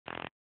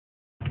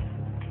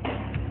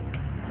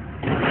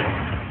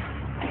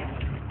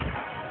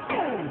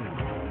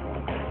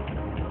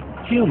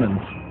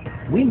Humans,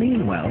 we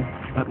mean well,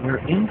 but we're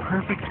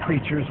imperfect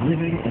creatures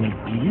living in a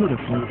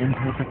beautifully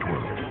imperfect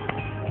world.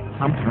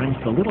 Sometimes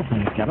the little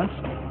things get us,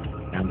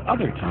 and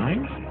other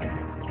times,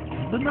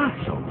 the not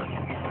so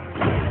little.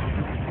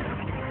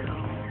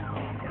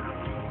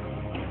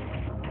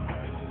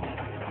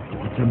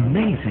 It's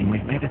amazing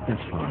we've made it this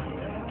far.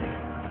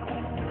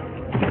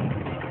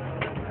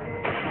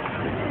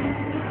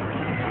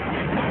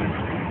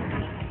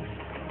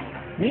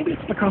 Maybe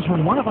it's because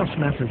when one of us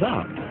messes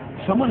up,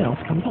 someone else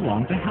comes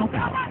along to help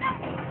out.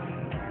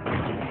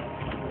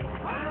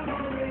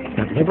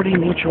 At Liberty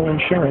Mutual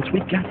Insurance, we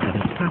get that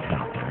it's tough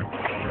out there.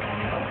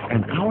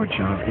 And our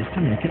job is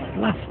to make it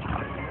less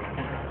tough.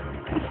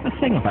 That's the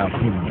thing about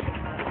humans.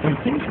 When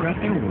things are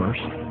at their worst,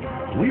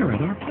 we're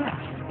at our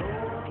best.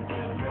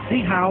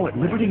 See how at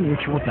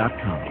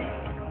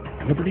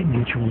libertymutual.com. Liberty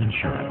Mutual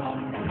Insurance.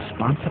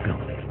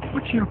 Responsibility.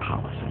 What's your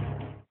policy?